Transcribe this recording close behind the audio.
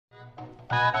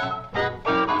The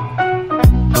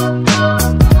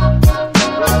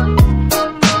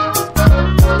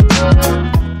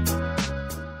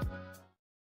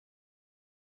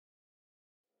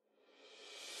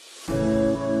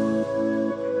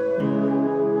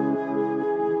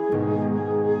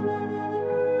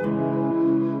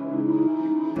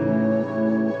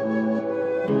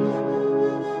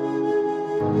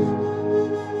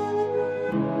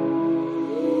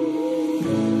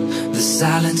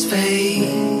silence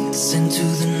fades into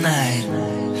the night.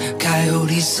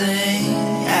 Coyotes sing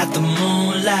at the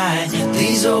moonlight.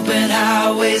 These open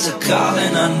highways are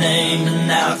calling our name, and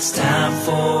now it's time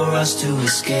for us to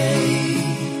escape.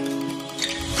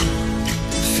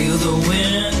 Feel the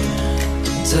wind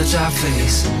touch our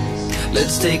face.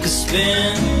 Let's take a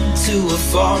spin to a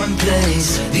foreign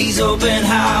place. These open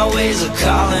highways are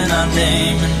calling our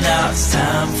name, and now it's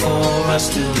time for us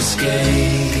to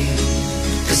escape.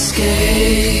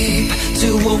 Escape to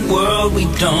a world we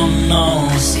don't know.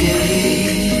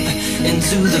 Escape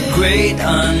into the great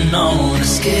unknown.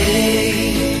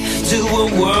 Escape to a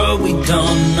world we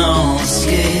don't know.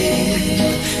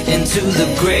 Escape into the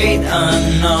great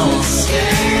unknown. Escape,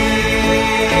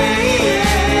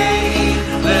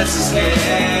 let's escape.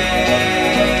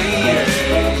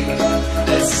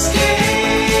 Let's escape.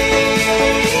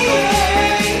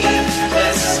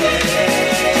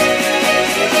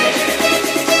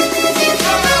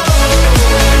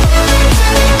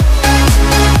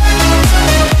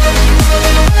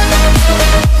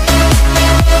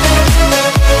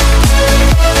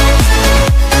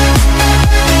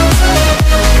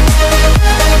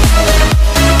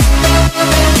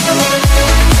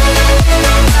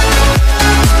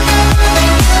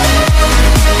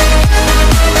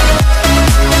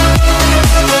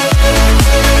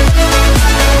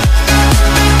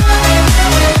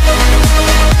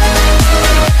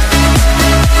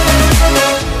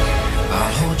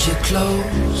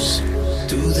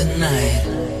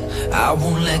 I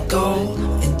won't let go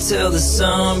until the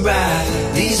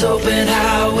sunrise. These open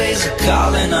highways are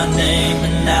calling our name,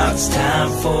 and now it's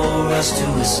time for us to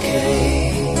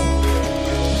escape.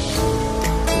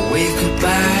 Wave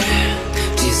goodbye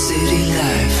to your city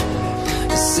life,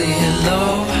 say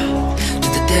hello to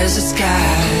the desert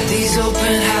sky. These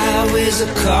open highways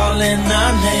are calling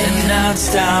our name, and now it's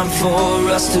time for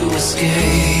us to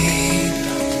escape.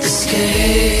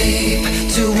 Escape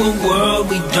to a world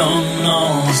we don't know.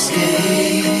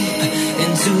 Escape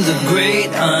into the great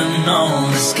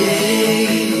unknown.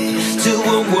 Escape to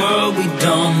a world we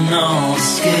don't know.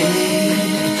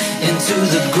 Escape into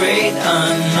the great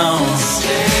unknown.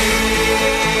 Escape,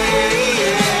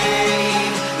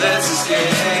 let's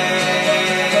escape.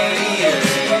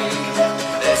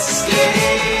 Let's escape.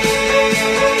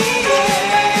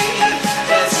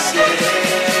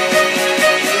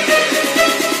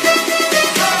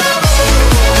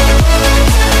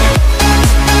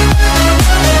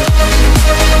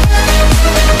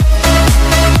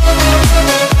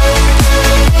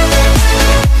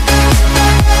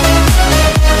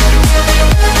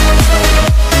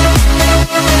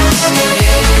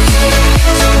 Yeah.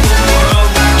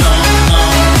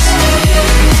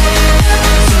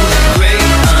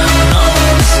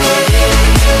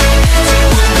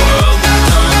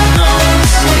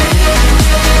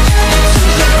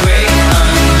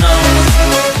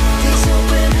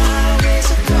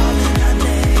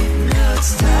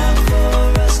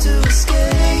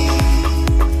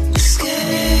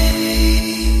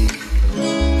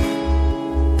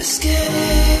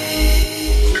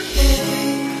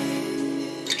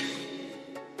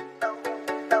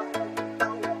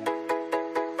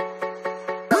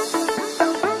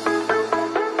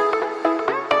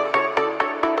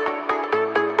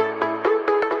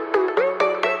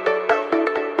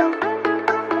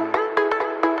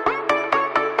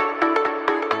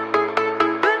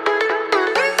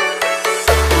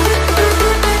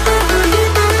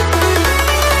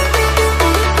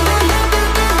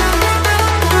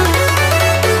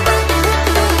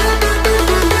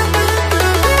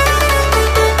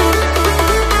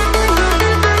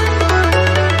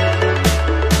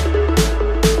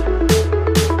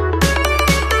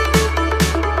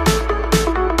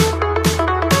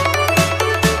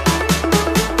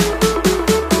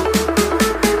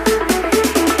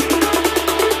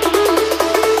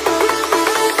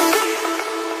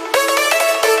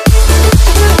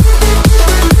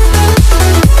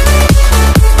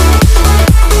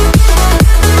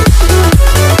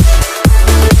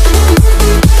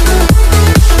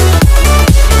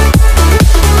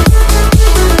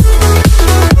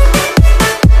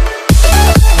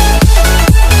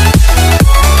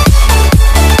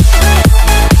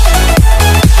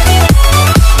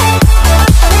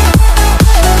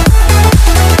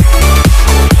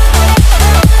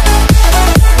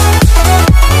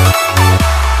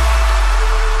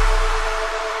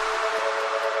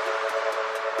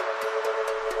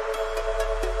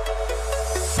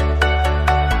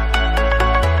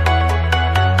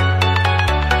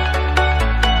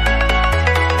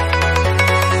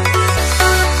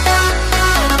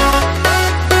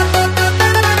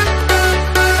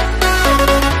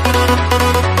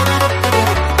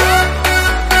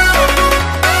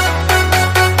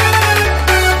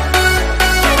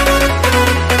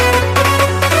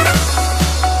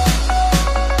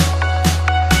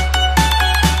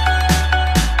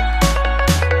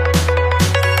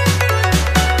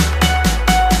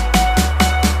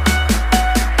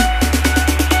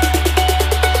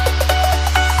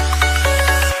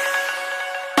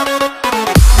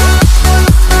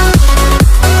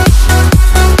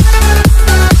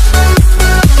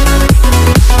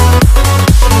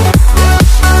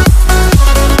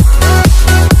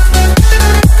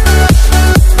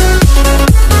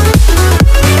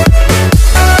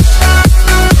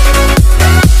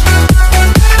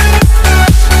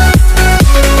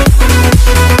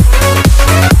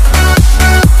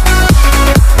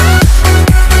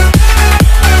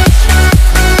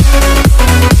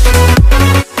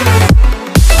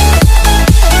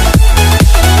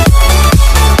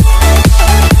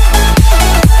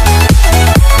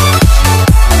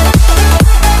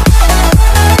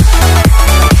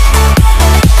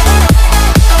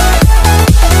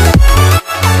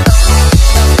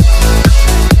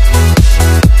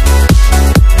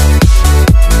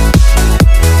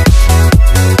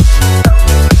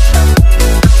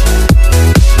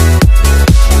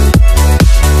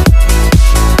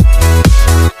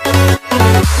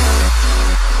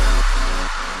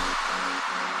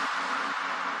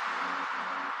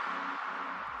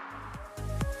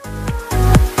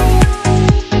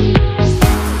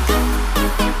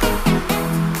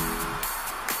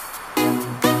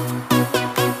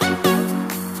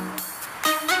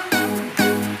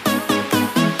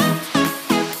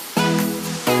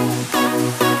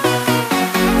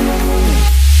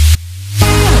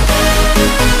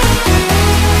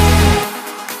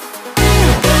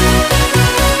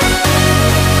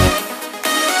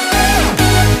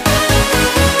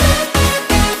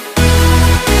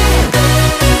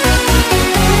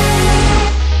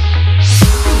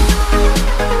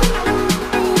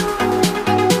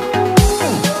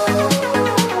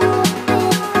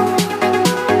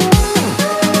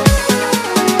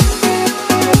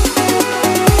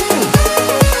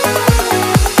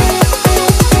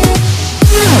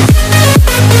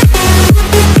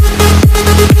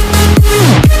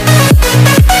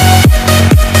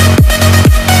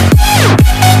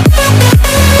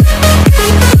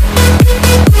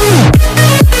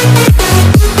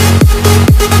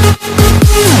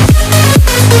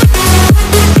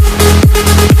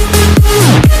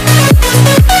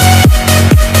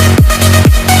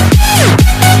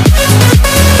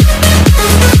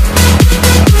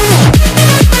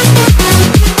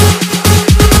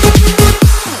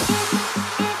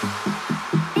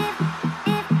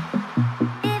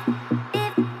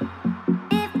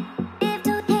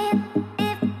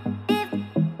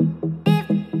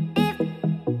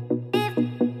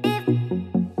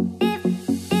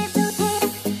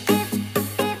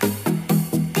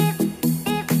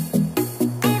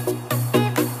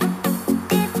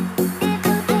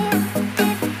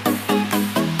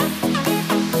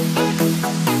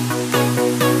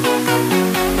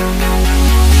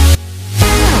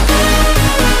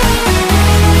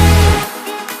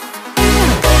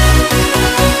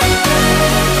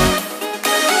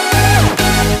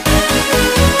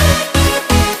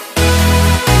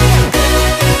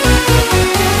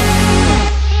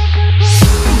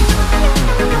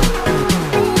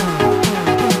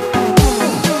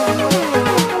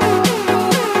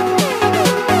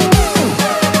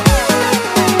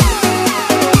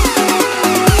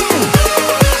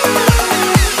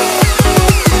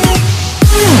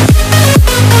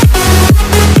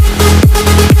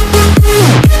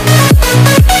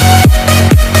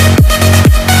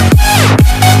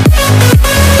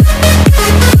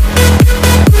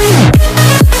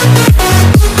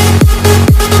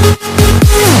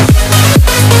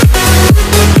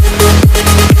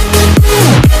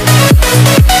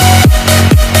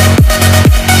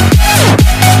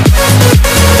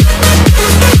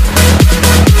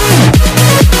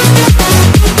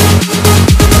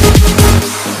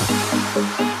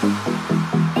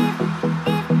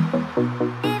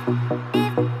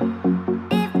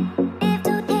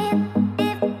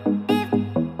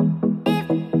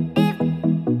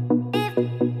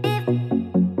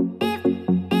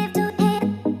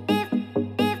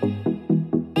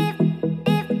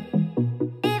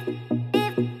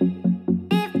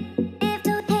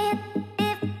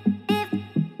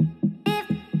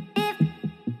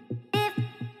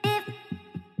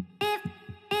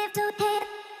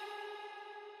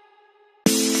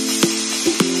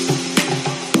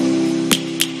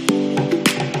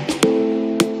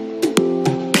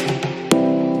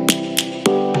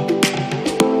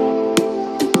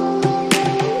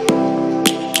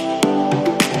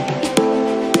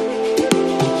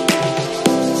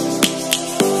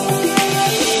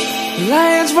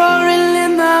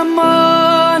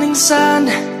 sun,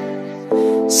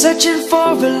 searching for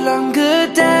a longer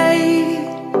day.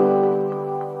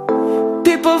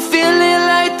 People feeling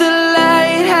like the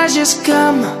light has just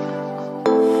come.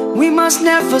 We must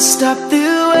never stop the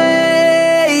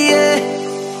way.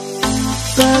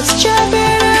 Birds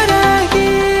chirping and I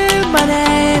hear my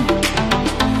name,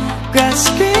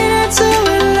 grasping into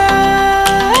a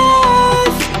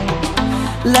life.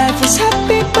 Life is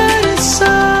happy but it's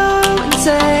so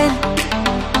insane.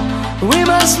 We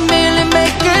must merely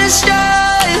make a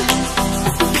start.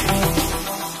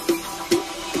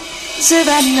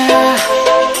 Savannah,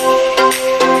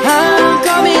 I'm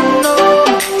coming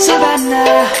home.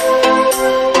 Savannah,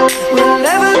 we'll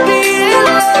never be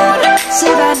alone.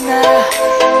 Savannah,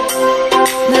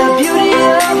 the beauty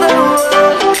of the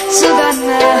world.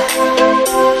 Savannah,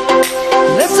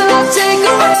 let's all take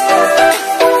a walk.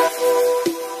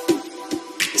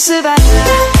 Savannah.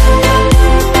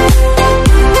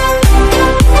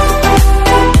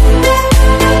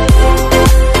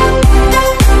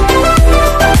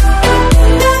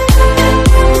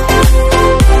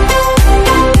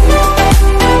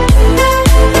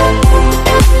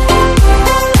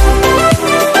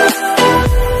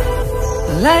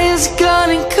 Lion's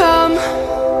gonna come.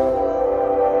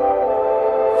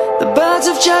 The birds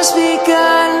have just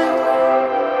begun.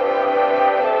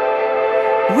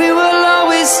 We will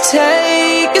always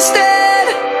take a stand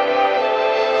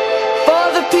for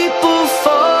the people,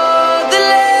 for the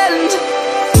land.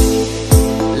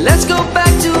 Let's go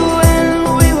back to when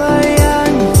we were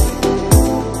young.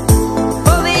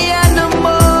 For the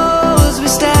animals we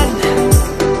stand.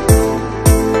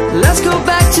 Let's go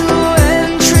back to when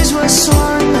trees were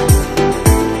swung,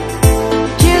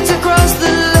 kids across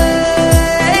the land.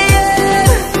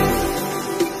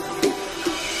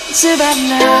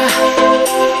 Savannah,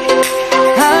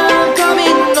 I'm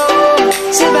coming home.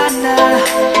 Savannah,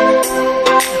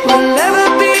 we'll never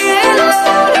be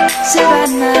alone.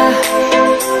 Savannah,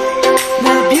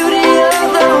 the beauty of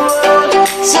the world.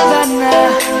 Savannah,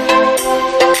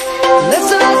 let's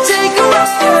all take a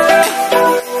walk.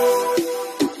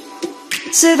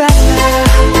 Savannah,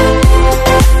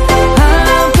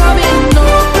 I'm coming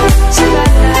home.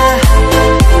 Savannah,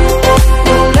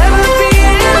 we'll never be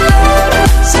alone.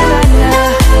 Savannah,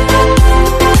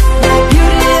 the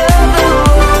beauty of the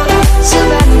world.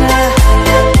 Savannah,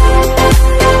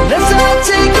 let's all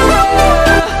take a walk.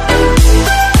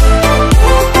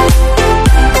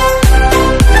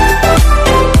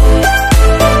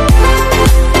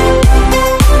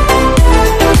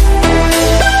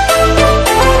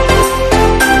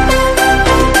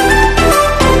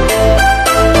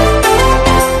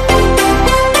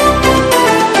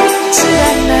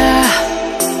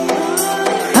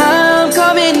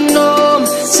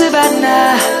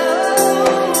 Savannah,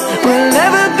 we'll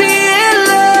never be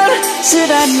alone.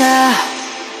 Savannah.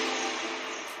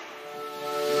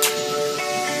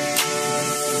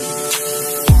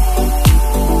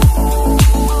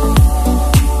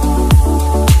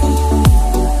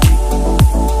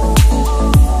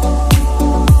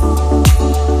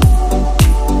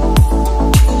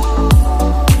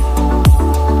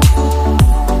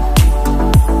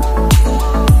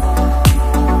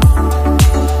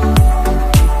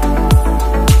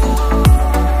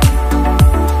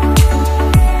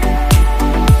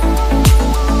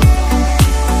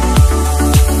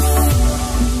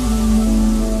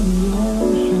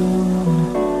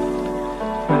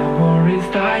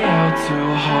 Die out too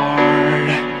hard.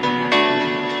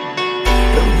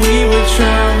 But we were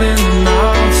traveling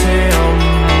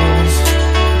mountains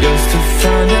just to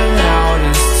find the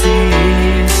loudest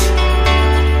tears.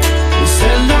 We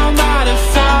set down by the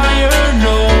fire,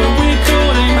 knowing we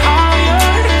could aim higher,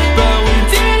 but we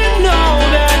didn't know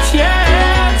that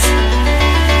yet.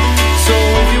 So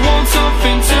if you want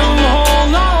something to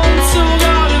hold on to,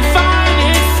 gotta find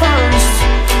it first.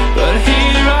 But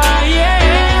here I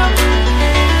am,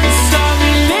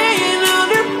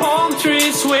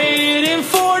 waiting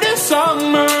for the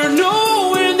summer,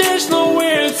 knowing there's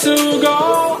nowhere to go.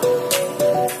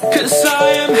 'Cause I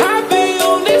am happy